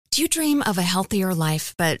Do you dream of a healthier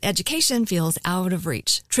life, but education feels out of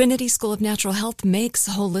reach? Trinity School of Natural Health makes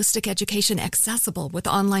holistic education accessible with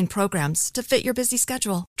online programs to fit your busy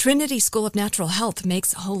schedule. Trinity School of Natural Health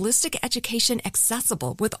makes holistic education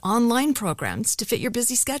accessible with online programs to fit your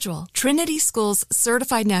busy schedule. Trinity School's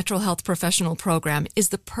Certified Natural Health Professional Program is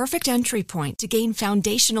the perfect entry point to gain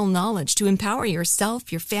foundational knowledge to empower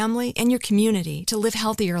yourself, your family, and your community to live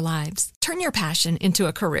healthier lives. Turn your passion into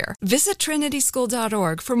a career. Visit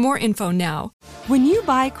trinityschool.org for more info now. When you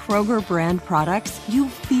buy Kroger brand products, you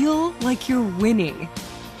feel like you're winning.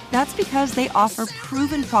 That's because they offer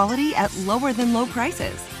proven quality at lower than low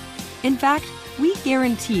prices. In fact, we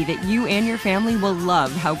guarantee that you and your family will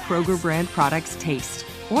love how Kroger brand products taste,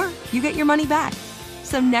 or you get your money back.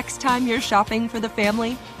 So next time you're shopping for the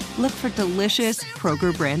family, look for delicious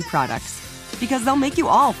Kroger brand products, because they'll make you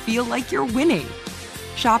all feel like you're winning.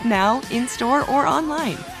 Shop now, in-store, or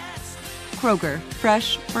online. Kroger,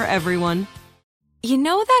 fresh for everyone. You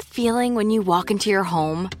know that feeling when you walk into your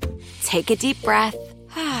home, take a deep breath,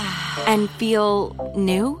 and feel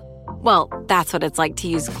new? Well, that's what it's like to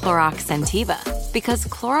use Clorox Scentiva. Because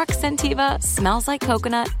Clorox Scentiva smells like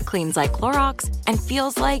coconut, cleans like Clorox, and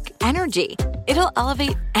feels like energy. It'll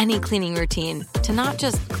elevate any cleaning routine to not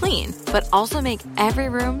just clean, but also make every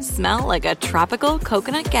room smell like a tropical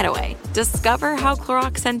coconut getaway. Discover how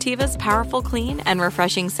Clorox Scentiva's powerful clean and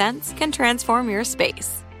refreshing scents can transform your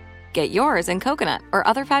space. Get yours in coconut or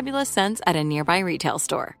other fabulous scents at a nearby retail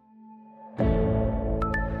store.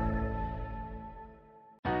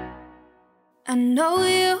 I know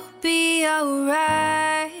you'll be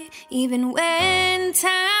alright, even when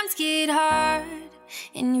times get hard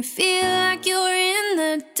and you feel like you're in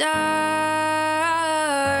the dark.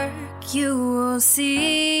 You will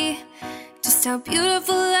see just how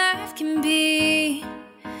beautiful life can be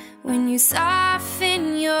when you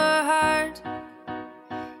soften your heart.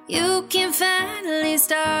 You can finally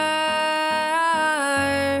start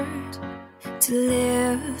to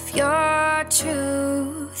live your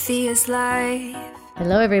truthiest life.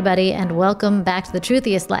 Hello, everybody, and welcome back to The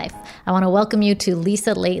Truthiest Life. I want to welcome you to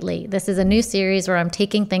Lisa Lately. This is a new series where I'm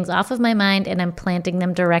taking things off of my mind and I'm planting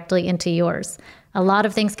them directly into yours. A lot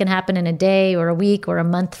of things can happen in a day or a week or a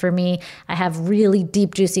month for me. I have really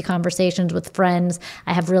deep, juicy conversations with friends.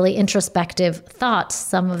 I have really introspective thoughts,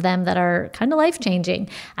 some of them that are kind of life-changing.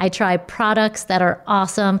 I try products that are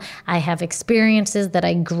awesome. I have experiences that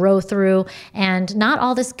I grow through, and not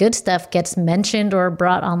all this good stuff gets mentioned or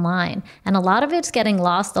brought online. And a lot of it's getting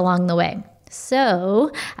lost along the way.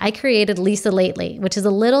 So I created Lisa Lately, which is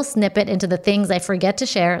a little snippet into the things I forget to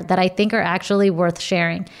share that I think are actually worth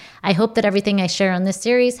sharing. I hope that everything I share on this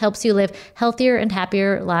series helps you live healthier and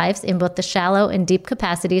happier lives in both the shallow and deep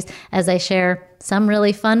capacities, as I share some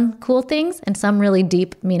really fun, cool things and some really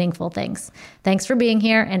deep, meaningful things. Thanks for being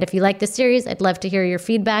here. And if you like this series, I'd love to hear your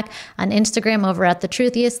feedback on Instagram over at The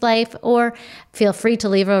Truthiest Life, or feel free to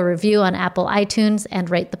leave a review on Apple iTunes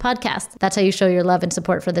and rate the podcast. That's how you show your love and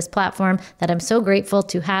support for this platform that I'm so grateful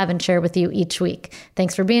to have and share with you each week.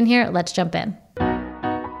 Thanks for being here. Let's jump in.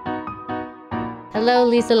 Hello,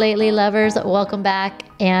 Lisa Lately lovers. Welcome back.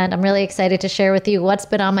 And I'm really excited to share with you what's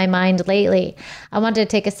been on my mind lately. I wanted to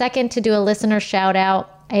take a second to do a listener shout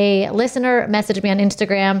out. A listener messaged me on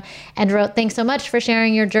Instagram and wrote, "Thanks so much for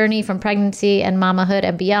sharing your journey from pregnancy and mamahood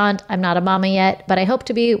and beyond. I'm not a mama yet, but I hope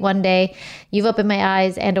to be one day. You've opened my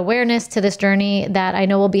eyes and awareness to this journey that I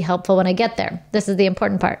know will be helpful when I get there." This is the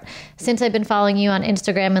important part. "Since I've been following you on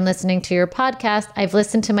Instagram and listening to your podcast, I've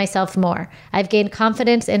listened to myself more. I've gained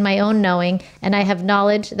confidence in my own knowing, and I have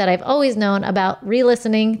knowledge that I've always known about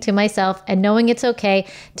re-listening to myself and knowing it's okay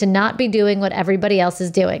to not be doing what everybody else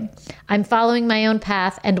is doing. I'm following my own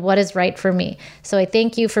path and what is right for me. So I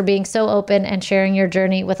thank you for being so open and sharing your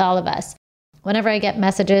journey with all of us." Whenever I get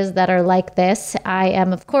messages that are like this, I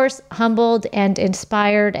am, of course, humbled and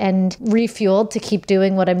inspired and refueled to keep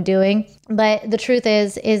doing what I'm doing. But the truth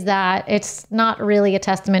is that it's not really a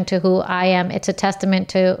testament to who I am. It's a testament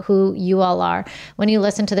to who you all are. When you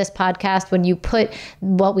listen to this podcast, when you put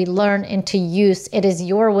what we learn into use, it is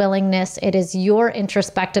your willingness, it is your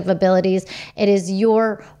introspective abilities, it is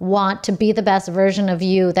your want to be the best version of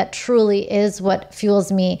you that truly is what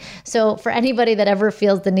fuels me. So for anybody that ever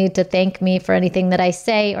feels the need to thank me for anything that I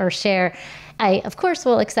say or share, I, of course,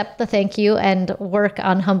 will accept the thank you and work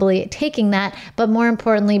on humbly taking that. But more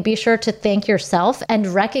importantly, be sure to thank yourself and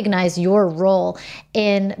recognize your role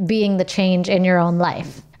in being the change in your own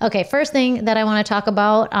life. Okay, first thing that I want to talk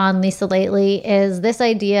about on Lisa Lately is this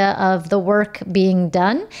idea of the work being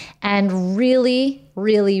done and really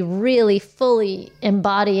fully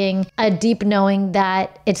embodying a deep knowing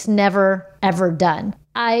that it's never, ever done.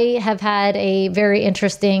 I have had a very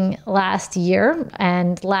interesting last year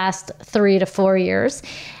and last 3 to 4 years.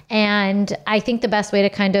 And I think the best way to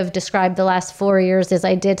kind of describe the last 4 years is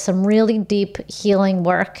I did some really deep healing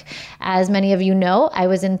work. As many of you know, I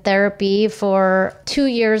was in therapy for 2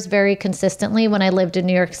 years very consistently when I lived in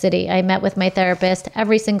New York City. I met with my therapist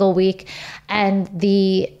every single week, and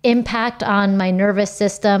the impact on my nervous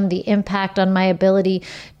system, the impact on my ability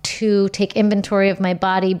to take inventory of my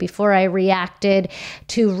body before I reacted,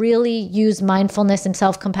 to really use mindfulness and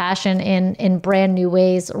self-compassion in brand new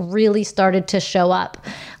ways really started to show up.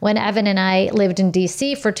 When Evan and I lived in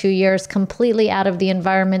DC for 2 years, completely out of the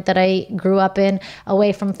environment that I grew up in,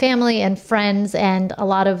 away from family and friends and a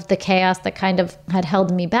lot of the chaos that kind of had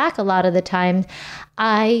held me back a lot of the time,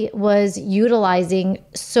 I was utilizing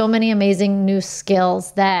so many amazing new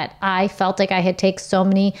skills that I felt like I had taken so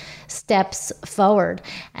many steps forward.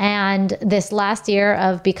 And this last year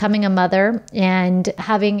of becoming a mother and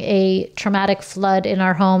having a traumatic flood in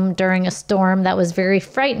our home during a storm that was very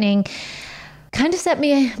frightening kind of set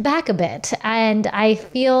me back a bit. And I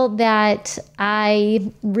feel that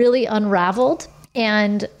I really unraveled,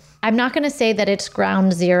 and I'm not going to say that it's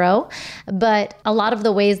ground zero, but a lot of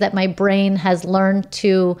the ways that my brain has learned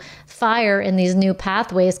to fire in these new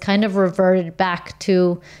pathways kind of reverted back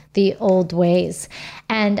to the old ways.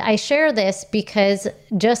 And I share this because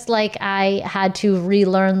just like I had to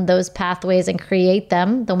relearn those pathways and create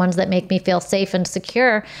them, the ones that make me feel safe and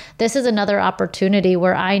secure, this is another opportunity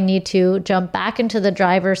where I need to jump back into the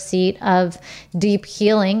driver's seat of deep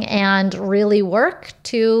healing and really work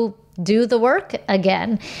to do the work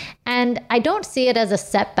again. And I don't see it as a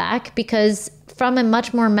setback because from a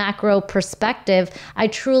much more macro perspective, I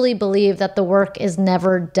truly believe that the work is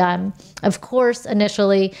never done. Of course,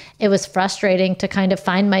 initially, it was frustrating to kind of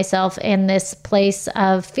find myself in this place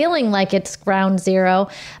of feeling like it's ground zero.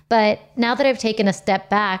 But now that I've taken a step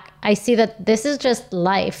back, I see that this is just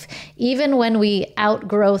life. Even when we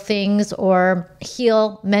outgrow things or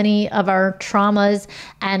heal many of our traumas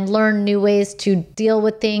and learn new ways to deal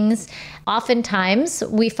with things, oftentimes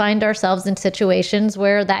we find ourselves in situations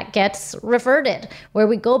where that gets reverted, where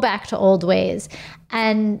we go back to old ways.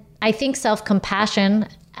 And I think self-compassion,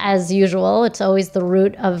 as usual, it's always the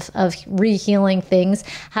root of re-healing things,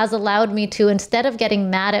 has allowed me to, instead of getting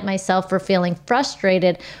mad at myself for feeling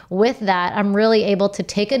frustrated with that, I'm really able to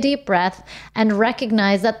take a deep breath and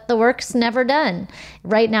recognize that the work's never done.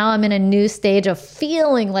 Right now, I'm in a new stage of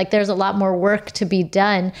feeling like there's a lot more work to be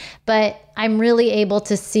done, but I'm really able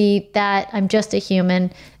to see that I'm just a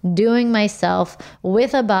human doing myself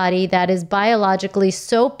with a body that is biologically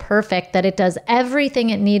so perfect that it does everything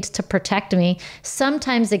it needs to protect me.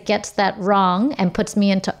 Sometimes it gets that wrong and puts me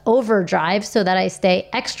into overdrive so that I stay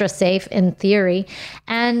extra safe in theory.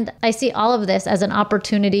 And I see all of this as an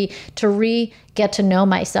opportunity to get to know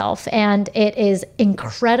myself. And it is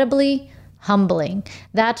incredibly humbling.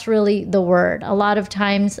 That's really the word. A lot of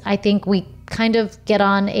times I think we kind of get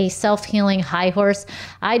on a self-healing high horse.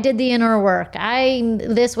 I did the inner work. I'm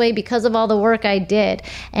this way because of all the work I did,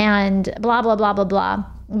 and blah, blah, blah, blah, blah.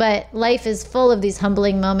 But life is full of these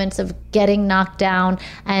humbling moments of getting knocked down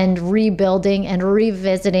and rebuilding and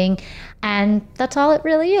revisiting. And that's all it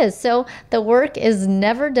really is. So the work is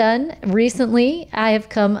never done. Recently, I have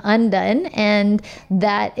come undone, and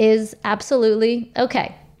that is absolutely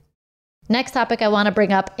okay. Next topic I want to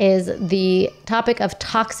bring up is the topic of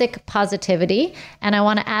toxic positivity. And I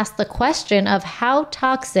want to ask the question of how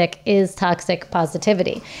toxic is toxic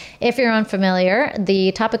positivity? If you're unfamiliar,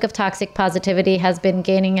 the topic of toxic positivity has been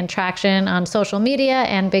gaining traction on social media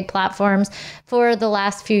and big platforms for the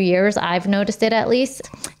last few years. I've noticed it at least.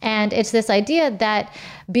 And it's this idea that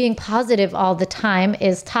being positive all the time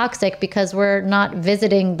is toxic because we're not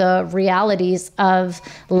visiting the realities of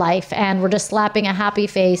life and we're just slapping a happy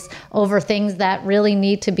face over things that really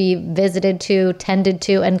need to be visited to, tended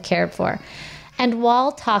to, and cared for. And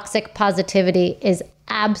while toxic positivity is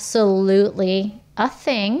absolutely a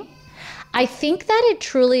thing, I think that it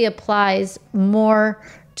truly applies more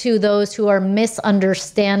to those who are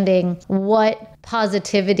misunderstanding what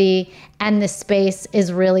positivity and this space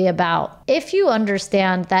is really about. If you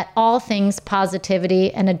understand that all things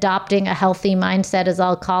positivity and adopting a healthy mindset, as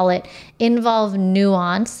I'll call it, involve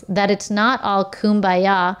nuance, that it's not all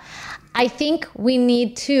kumbaya, I think we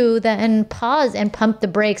need to then pause and pump the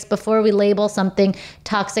brakes before we label something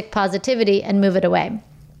toxic positivity and move it away.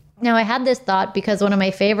 Now, I had this thought because one of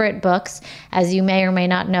my favorite books, as you may or may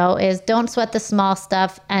not know, is Don't Sweat the Small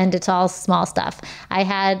Stuff, and it's all small stuff. I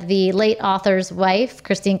had the late author's wife,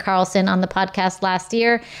 Christine Carlson, on the podcast last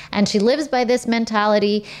year, and she lives by this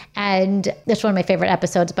mentality. And it's one of my favorite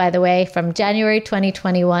episodes, by the way, from January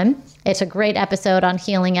 2021. It's a great episode on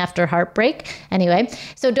healing after heartbreak. Anyway,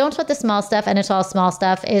 so Don't Sweat the Small Stuff and It's All Small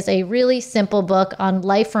Stuff is a really simple book on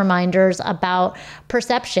life reminders about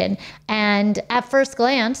perception. And at first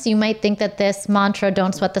glance, you might think that this mantra,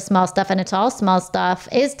 don't sweat the small stuff and it's all small stuff,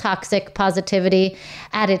 is toxic positivity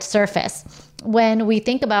at its surface. When we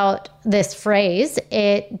think about this phrase,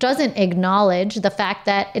 it doesn't acknowledge the fact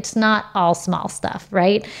that it's not all small stuff,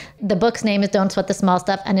 right? The book's name is Don't Sweat the Small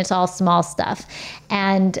Stuff and It's All Small Stuff.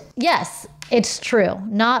 And yes, it's true.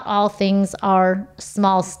 Not all things are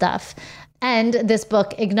small stuff. And this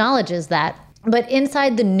book acknowledges that. But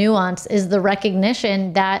inside the nuance is the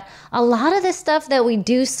recognition that a lot of the stuff that we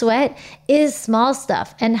do sweat is small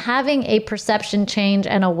stuff. And having a perception change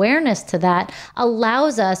and awareness to that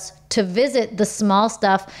allows us to visit the small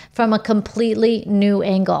stuff from a completely new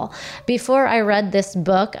angle. Before I read this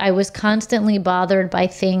book, I was constantly bothered by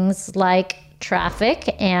things like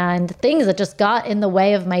traffic and things that just got in the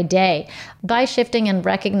way of my day. By shifting and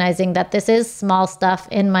recognizing that this is small stuff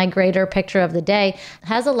in my greater picture of the day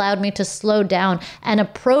has allowed me to slow down and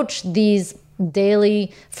approach these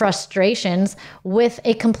daily frustrations with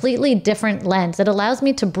a completely different lens. It allows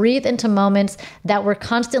me to breathe into moments that were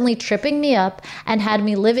constantly tripping me up and had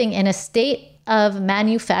me living in a state of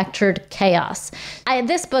manufactured chaos.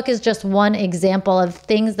 This book is just one example of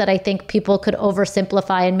things that I think people could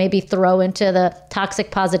oversimplify and maybe throw into the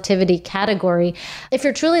toxic positivity category. If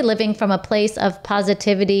you're truly living from a place of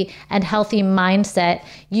positivity and healthy mindset,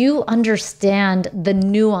 you understand the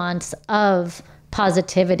nuance of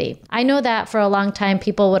positivity. I know that for a long time,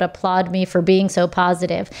 people would applaud me for being so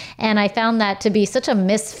positive. And I found that to be such a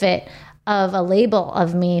misfit of a label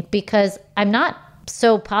of me because I'm not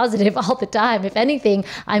so positive all the time. If anything,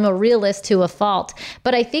 I'm a realist to a fault.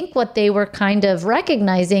 But I think what they were kind of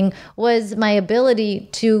recognizing was my ability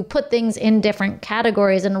to put things in different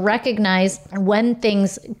categories and recognize when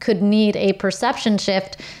things could need a perception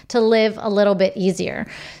shift to live a little bit easier.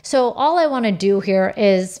 So all I want to do here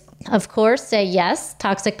is, of course, say yes,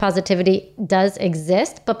 toxic positivity does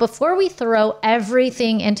exist. But before we throw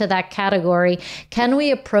everything into that category, can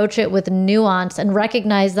we approach it with nuance and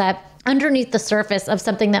recognize that underneath the surface of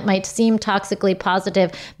something that might seem toxically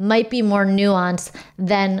positive might be more nuance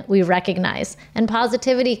than we recognize. And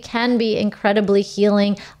positivity can be incredibly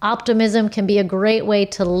healing. Optimism can be a great way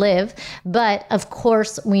to live. But of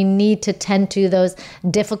course, we need to tend to those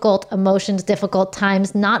difficult emotions, difficult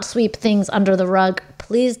times, not sweep things under the rug.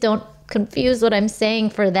 Please don't confuse what I'm saying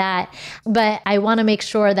for that. But I want to make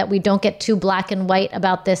sure that we don't get too black and white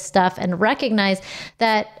about this stuff and recognize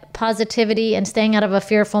that positivity and staying out of a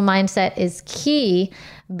fearful mindset is key,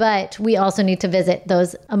 but we also need to visit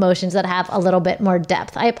those emotions that have a little bit more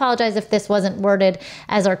depth. I apologize if this wasn't worded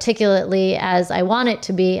as articulately as I want it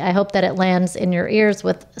to be. I hope that it lands in your ears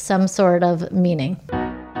with some sort of meaning.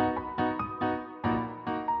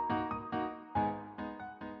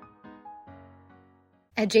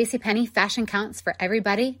 At JCPenney, fashion counts for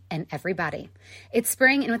everybody and everybody. It's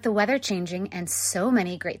spring, and with the weather changing and so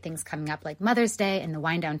many great things coming up like Mother's Day and the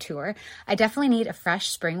Wind Down Tour, I definitely need a fresh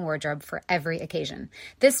spring wardrobe for every occasion.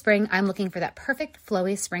 This spring, I'm looking for that perfect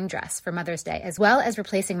flowy spring dress for Mother's Day, as well as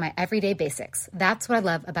replacing my everyday basics. That's what I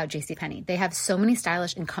love about JCPenney. They have so many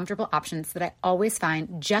stylish and comfortable options that I always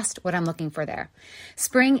find just what I'm looking for there.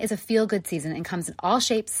 Spring is a feel-good season and comes in all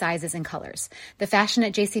shapes, sizes, and colors. The fashion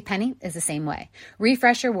at JCPenney is the same way.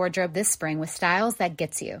 Refresh your wardrobe this spring with styles that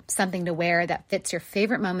gets you, something to wear that fits your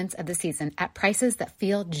favorite moments of the season at prices that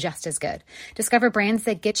feel just as good. Discover brands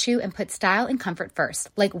that get you and put style and comfort first,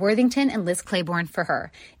 like Worthington and Liz Claiborne for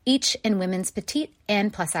her, each in women's petite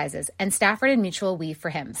and plus sizes, and Stafford and Mutual Weave for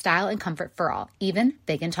him, style and comfort for all, even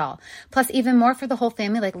big and tall. Plus even more for the whole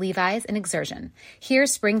family like Levi's and Exertion. Here,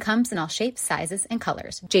 spring comes in all shapes, sizes, and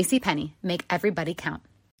colors. JCPenney, make everybody count.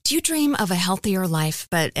 Do you dream of a healthier life,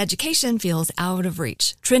 but education feels out of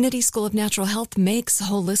reach? Trinity School of Natural Health makes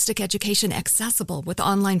holistic education accessible with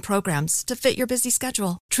online programs to fit your busy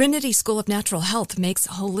schedule. Trinity School of Natural Health makes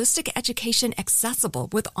holistic education accessible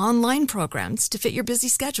with online programs to fit your busy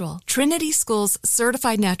schedule. Trinity School's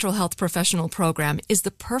Certified Natural Health Professional Program is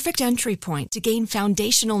the perfect entry point to gain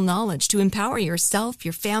foundational knowledge to empower yourself,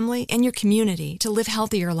 your family, and your community to live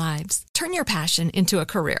healthier lives. Turn your passion into a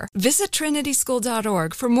career. Visit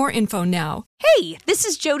trinityschool.org for more info now. Hey, this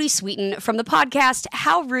is Jodie Sweetin from the podcast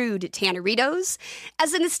How Rude, Tanneritos.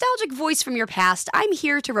 As a nostalgic voice from your past, I'm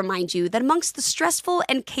here to remind you that amongst the stressful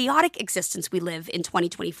and chaotic existence we live in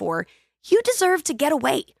 2024, you deserve to get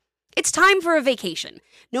away. It's time for a vacation,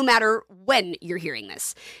 no matter when you're hearing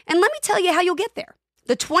this. And let me tell you how you'll get there.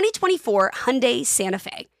 The 2024 Hyundai Santa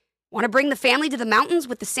Fe. Want to bring the family to the mountains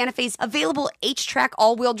with the Santa Fe's available H-Track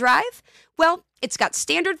all-wheel drive? Well, it's got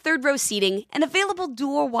standard third-row seating and available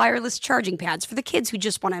dual wireless charging pads for the kids who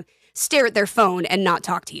just want to stare at their phone and not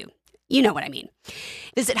talk to you. You know what I mean.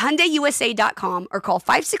 Visit HyundaiUSA.com or call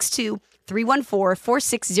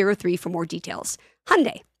 562-314-4603 for more details.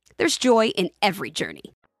 Hyundai, there's joy in every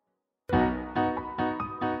journey.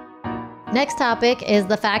 Next topic is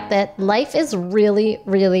the fact that life is really,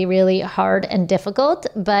 really, really hard and difficult,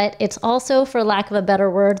 but it's also, for lack of a better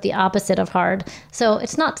word, the opposite of hard. So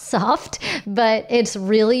it's not soft, but it's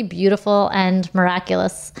really beautiful and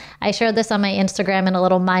miraculous. I shared this on my Instagram in a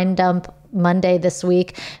little mind dump Monday this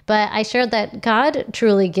week, but I shared that God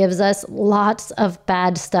truly gives us lots of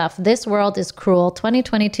bad stuff. This world is cruel.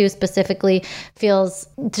 2022 specifically feels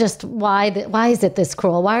just why is it this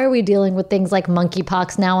cruel? Why are we dealing with things like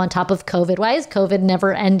monkeypox now on top of COVID? Why is COVID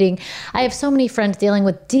never ending? I have so many friends dealing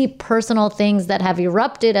with deep personal things that have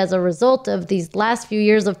erupted as a result of these last few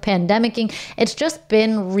years of pandemicing. It's just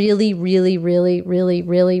been really, really, really, really,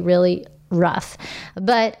 really, really rough.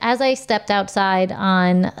 But as I stepped outside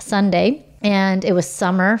on Sunday, and it was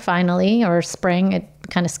summer finally, or spring, it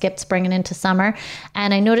kind of skipped spring and into summer,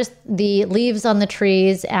 and I noticed the leaves on the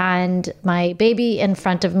trees and my baby in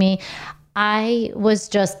front of me, I was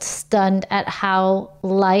just stunned at how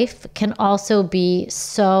life can also be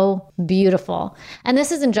so beautiful. And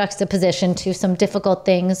this is in juxtaposition to some difficult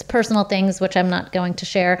things, personal things, which I'm not going to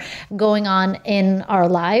share, going on in our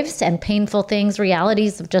lives, and painful things,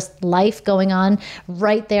 realities of just life going on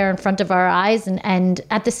right there in front of our eyes. And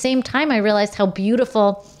at the same time, I realized how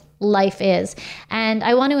beautiful life is. And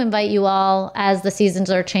I want to invite you all, as the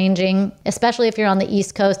seasons are changing, especially if you're on the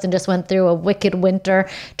East Coast and just went through a wicked winter,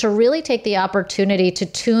 to really take the opportunity to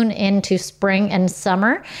tune into spring and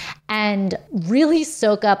summer and really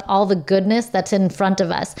soak up all the goodness that's in front of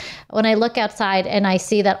us. When I look outside and I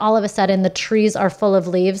see that all of a sudden the trees are full of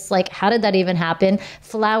leaves, like, how did that even happen?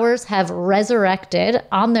 Flowers have resurrected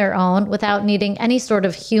on their own without needing any sort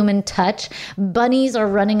of human touch. Bunnies are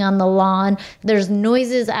running on the lawn. There's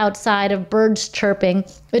noises outside of birds chirping.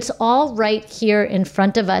 It's all right here in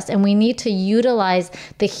front of us, and we need to utilize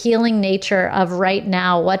the healing nature of right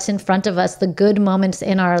now, what's in front of us, the good moments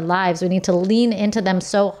in our lives. We need to lean into them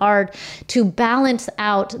so hard to balance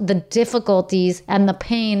out the difficulties and the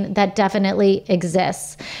pain that definitely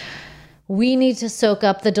exists. We need to soak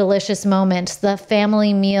up the delicious moments, the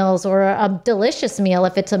family meals, or a delicious meal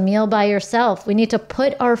if it's a meal by yourself. We need to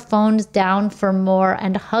put our phones down for more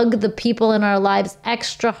and hug the people in our lives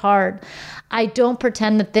extra hard. I don't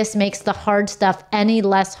pretend that this makes the hard stuff any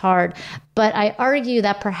less hard, but I argue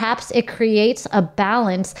that perhaps it creates a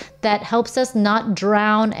balance that helps us not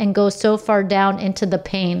drown and go so far down into the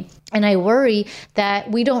pain. And I worry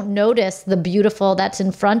that we don't notice the beautiful that's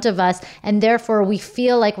in front of us, and therefore we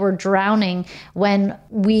feel like we're drowning when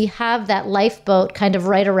we have that lifeboat kind of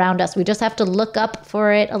right around us. We just have to look up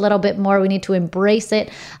for it a little bit more. We need to embrace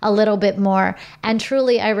it a little bit more. And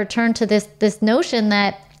truly, I return to this notion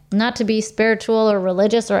that, not to be spiritual or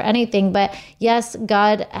religious or anything, but yes,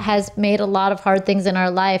 God has made a lot of hard things in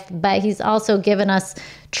our life, but he's also given us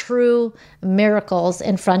true miracles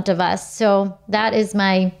in front of us. So that is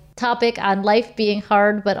my topic on life being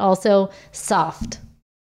hard, but also soft.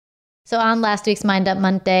 So on last week's Mind Up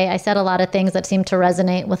Monday, I said a lot of things that seemed to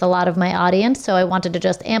resonate with a lot of my audience. So I wanted to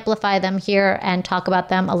just amplify them here and talk about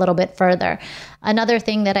them a little bit further. Another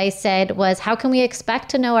thing that I said was, how can we expect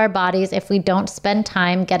to know our bodies if we don't spend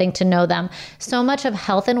time getting to know them? So much of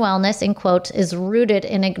health and wellness, in quotes, is rooted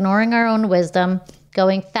in ignoring our own wisdom,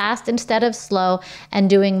 going fast instead of slow, and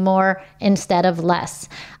doing more instead of less.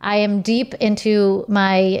 I am deep into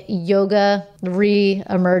my yoga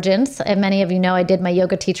re-emergence. And many of you know I did my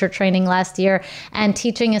yoga teacher training last year, and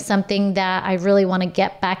teaching is something that I really want to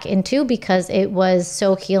get back into because it was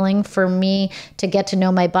so healing for me to get to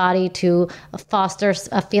know my body, to foster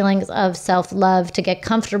feelings of self-love, to get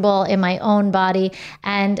comfortable in my own body.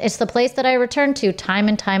 And it's the place that I return to time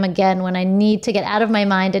and time again when I need to get out of my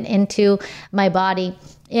mind and into my body.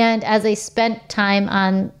 And as I spent time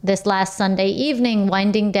on this last Sunday evening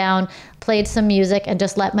winding down, played some music, and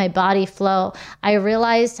just let my body flow, I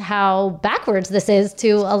realized how backwards this is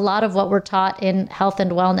to a lot of what we're taught in health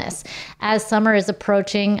and wellness. As summer is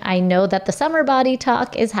approaching, I know that the summer body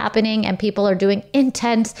talk is happening and people are doing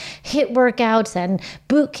intense HIIT workouts and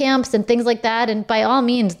boot camps and things like that. And by all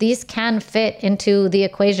means, these can fit into the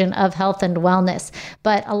equation of health and wellness.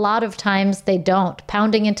 But a lot of times they don't.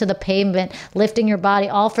 Pounding into the pavement, lifting your body,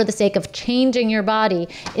 all for the sake of changing your body,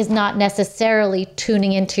 is not necessarily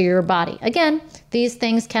tuning into your body. body. Again, these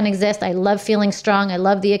things can exist. I love feeling strong. I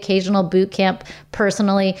love the occasional boot camp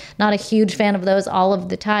personally. Not a huge fan of those all of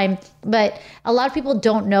the time. But a lot of people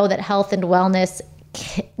don't know that health and wellness,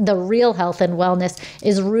 the real health and wellness,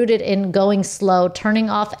 is rooted in going slow, turning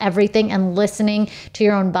off everything and listening to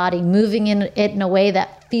your own body, moving in it in a way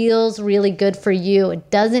that feels really good for you. It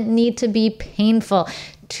doesn't need to be painful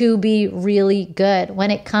to be really good. When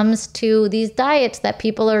it comes to these diets that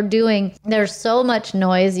people are doing, there's so much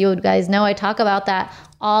noise. You guys know I talk about that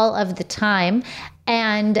all of the time.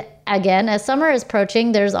 And again, as summer is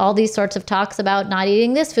approaching, there's all these sorts of talks about not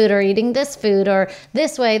eating this food or eating this food or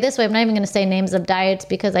this way. I'm not even going to say names of diets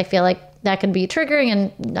because I feel like that can be triggering,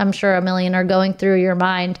 and I'm sure a million are going through your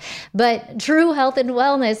mind. But true health and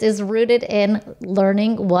wellness is rooted in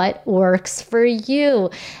learning what works for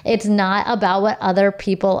you. It's not about what other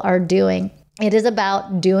people are doing. It is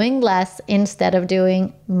about doing less instead of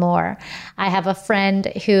doing more. I have a friend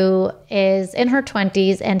who is in her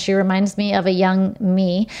 20s and she reminds me of a young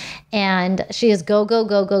me, and she is go, go,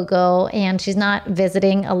 go, go, go. And she's not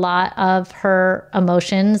visiting a lot of her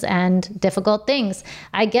emotions and difficult things.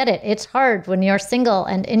 I get it. It's hard when you're single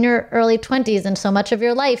and in your early 20s and so much of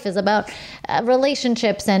your life is about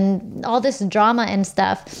relationships and all this drama and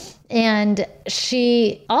stuff. And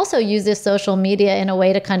she also uses social media in a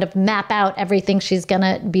way to kind of map out everything she's going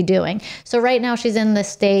to be doing. So right now she's in the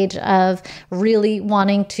stage of really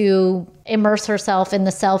wanting to immerse herself in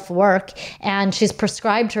the self-work, and she's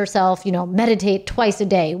prescribed herself, meditate twice a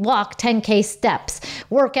day, walk 10K steps,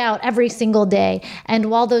 work out every single day.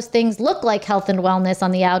 And while those things look like health and wellness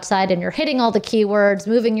on the outside and you're hitting all the keywords,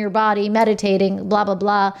 moving your body, meditating, blah, blah,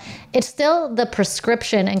 blah, it's still the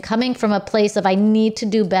prescription and coming from a place of I need to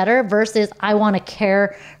do better versus I want to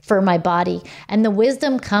care for my body. And the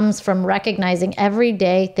wisdom comes from recognizing every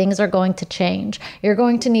day things are going to change. You're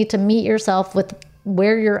going to need to meet yourself with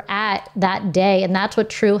where you're at that day. And that's what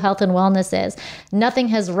true health and wellness is. Nothing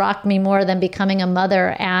has rocked me more than becoming a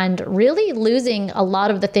mother and really losing a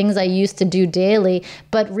lot of the things I used to do daily,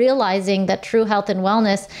 but realizing that true health and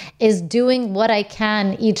wellness is doing what I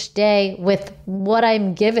can each day with what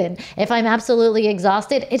I'm given. If I'm absolutely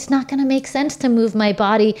exhausted, it's not going to make sense to move my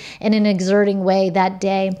body in an exerting way that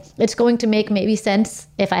day. It's going to make maybe sense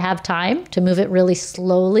if I have time to move it really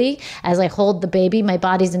slowly as I hold the baby. My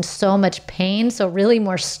body's in so much pain, so really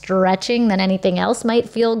more stretching than anything else might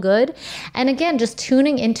feel good. And again, just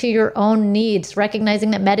tuning into your own needs,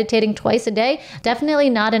 recognizing that meditating twice a day, definitely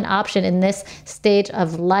not an option in this stage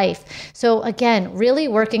of life. So again, really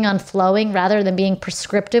working on flowing rather than being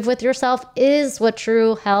prescriptive with yourself is what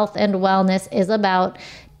true health and wellness is about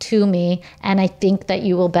to me. And I think that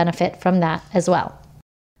you will benefit from that as well.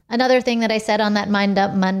 Another thing that I said on that Mind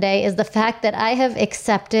Up Monday is the fact that I have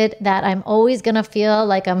accepted that I'm always going to feel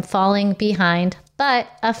like I'm falling behind, but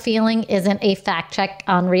a feeling isn't a fact check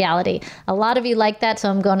on reality. A lot of you like that, so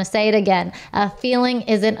I'm going to say it again. A feeling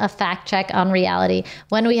isn't a fact check on reality.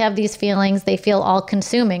 When we have these feelings, they feel all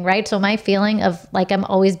consuming, right? So my feeling of like I'm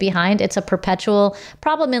always behind, it's a perpetual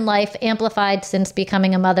problem in life, amplified since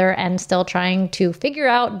becoming a mother and still trying to figure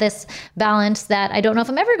out this balance that I don't know if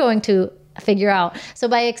I'm ever going to figure out. So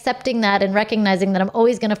by accepting that and recognizing that I'm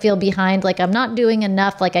always going to feel behind, like I'm not doing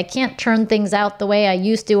enough, like I can't turn things out the way I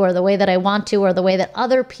used to or the way that I want to or the way that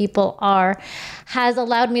other people are, has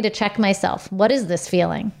allowed me to check myself. What is this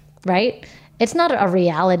feeling, right? It's not a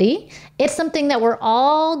reality. It's something that we're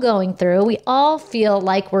all going through. We all feel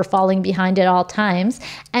like we're falling behind at all times.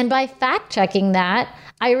 And by fact checking that,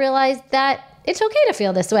 I realized that it's okay to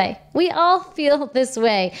feel this way. We all feel this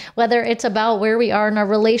way, whether it's about where we are in our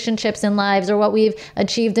relationships and lives or what we've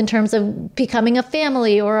achieved in terms of becoming a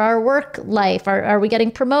family or our work life. Are we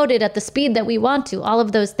getting promoted at the speed that we want to? All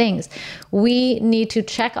of those things. We need to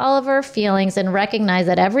check all of our feelings and recognize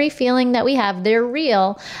that every feeling that we have, they're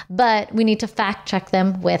real, but we need to fact check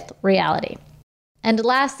them with reality. And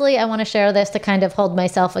lastly, I want to share this to kind of hold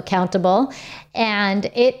myself accountable. And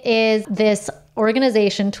it is this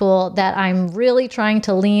organization tool that I'm really trying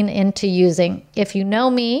to lean into using. If you know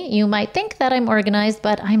me, you might think that I'm organized,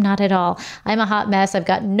 but I'm not at all. I'm a hot mess. I've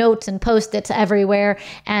got notes and Post-its everywhere.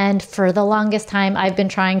 And for the longest time, I've been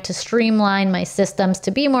trying to streamline my systems to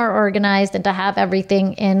be more organized and to have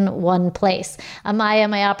everything in one place. Amaya,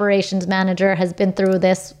 my operations manager, has been through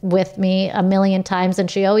this with me a million times. And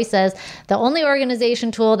she always says, the only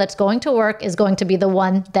organization tool that's going to work is going to be the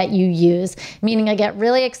one that you use. Meaning I get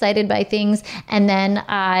really excited by things and then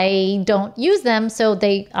I don't use them, so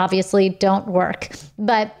they obviously don't work.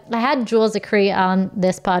 But I had Jules Acree on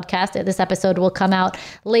this podcast. This episode will come out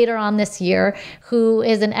later on this year, who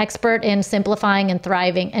is an expert in simplifying and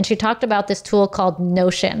thriving. And she talked about this tool called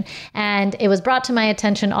Notion. And it was brought to my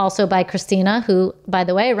attention also by Christina, who, by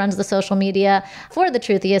the way, runs the social media for The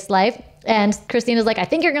Truthiest Life. And Christina's like, I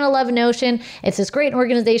think you're going to love Notion. It's this great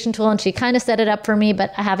organization tool. And she kind of set it up for me,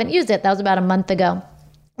 but I haven't used it. That was about a month ago.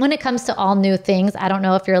 When it comes to all new things, I don't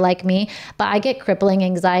know if you're like me, but I get crippling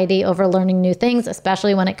anxiety over learning new things,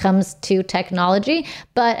 especially when it comes to technology.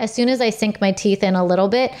 But as soon as I sink my teeth in a little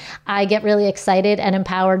bit, I get really excited and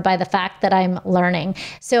empowered by the fact that I'm learning.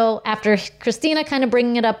 So after Christina kind of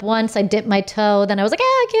bringing it up once, I dipped my toe. Then I was like,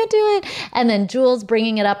 I can't do it. And then Jules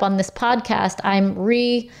bringing it up on this podcast, I'm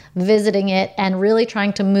revisiting it and really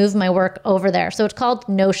trying to move my work over there. So it's called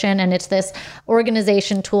Notion, and it's this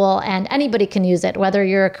organization tool, and anybody can use it, whether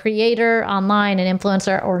you're a creator online, an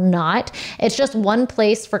influencer or not. It's just one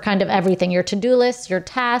place for kind of everything, your to-do lists, your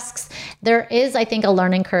tasks. There is, I think, a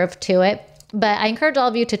learning curve to it. But I encourage all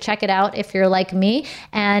of you to check it out if you're like me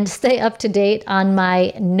and stay up to date on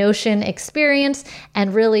my Notion experience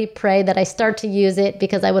and really pray that I start to use it,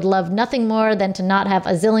 because I would love nothing more than to not have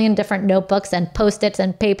a zillion different notebooks and Post-its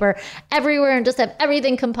and paper everywhere and just have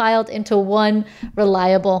everything compiled into one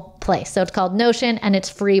reliable place. So it's called Notion, and it's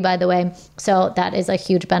free, by the way. So that is a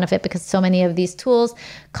huge benefit because so many of these tools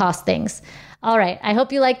cost things. All right. I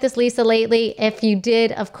hope you liked this Lisa Lately. If you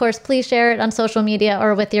did, of course, please share it on social media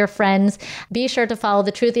or with your friends. Be sure to follow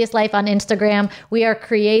The Truthiest Life on Instagram. We are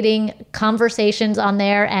creating conversations on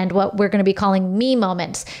there and what we're going to be calling me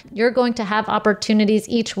moments. You're going to have opportunities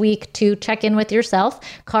each week to check in with yourself,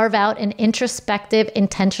 carve out an introspective,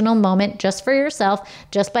 intentional moment just for yourself,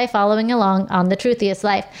 just by following along on The Truthiest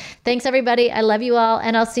Life. Thanks, everybody. I love you all.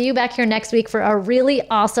 And I'll see you back here next week for a really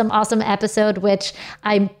awesome episode, which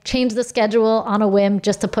I changed the schedule on a whim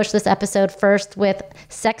just to push this episode first with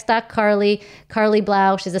Sex Doc Carly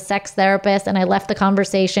Blau. She's a sex therapist, and I left the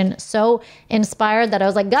conversation so inspired that I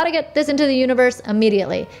was like, gotta get this into the universe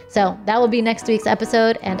immediately. So that will be next week's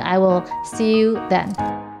episode, and I will see you then.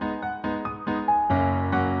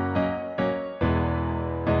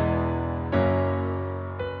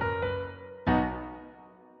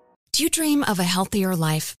 Do you dream of a healthier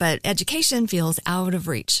life, but education feels out of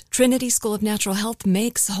reach? Trinity School of Natural Health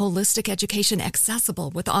makes holistic education accessible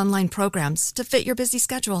with online programs to fit your busy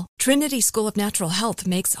schedule. Trinity School of Natural Health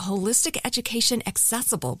makes holistic education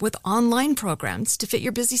accessible with online programs to fit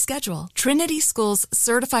your busy schedule. Trinity School's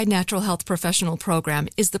Certified Natural Health Professional Program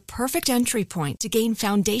is the perfect entry point to gain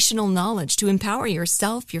foundational knowledge to empower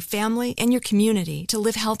yourself, your family, and your community to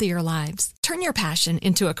live healthier lives. Turn your passion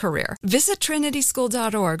into a career. Visit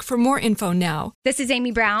trinityschool.org for more info now. This is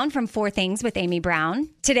Amy Brown from 4 Things with Amy Brown.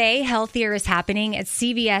 Today, healthier is happening at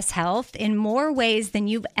CVS Health in more ways than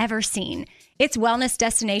you've ever seen. It's wellness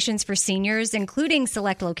destinations for seniors, including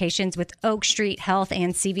select locations with Oak Street Health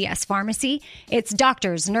and CVS Pharmacy. It's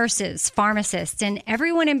doctors, nurses, pharmacists, and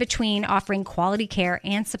everyone in between offering quality care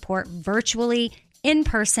and support virtually, in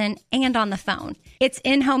person, and on the phone. It's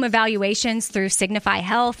in-home evaluations through Signify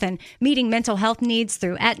Health and meeting mental health needs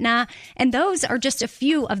through Aetna. And those are just a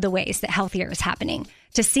few of the ways that healthier is happening.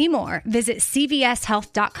 To see more, visit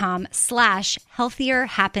cvshealth.com/healthier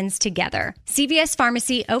happens together. CVS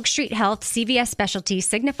Pharmacy, Oak Street Health, CVS Specialty,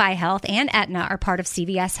 Signify Health, and Aetna are part of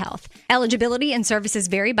CVS Health. Eligibility and services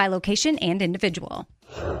vary by location and individual.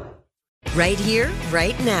 Right here,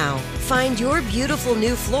 right now. Find your beautiful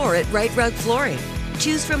new floor at Right Rug Flooring.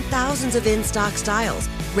 Choose from thousands of in-stock styles,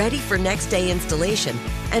 ready for next day installation,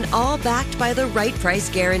 and all backed by the right price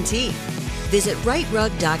guarantee. Visit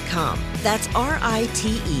rightrug.com. That's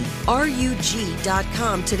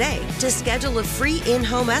RITERUG.com today to schedule a free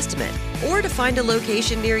in-home estimate or to find a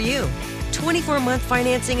location near you. 24-month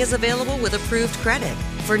financing is available with approved credit.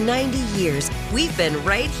 For 90 years, we've been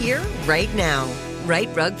right here, right now. Right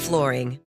Rug Flooring.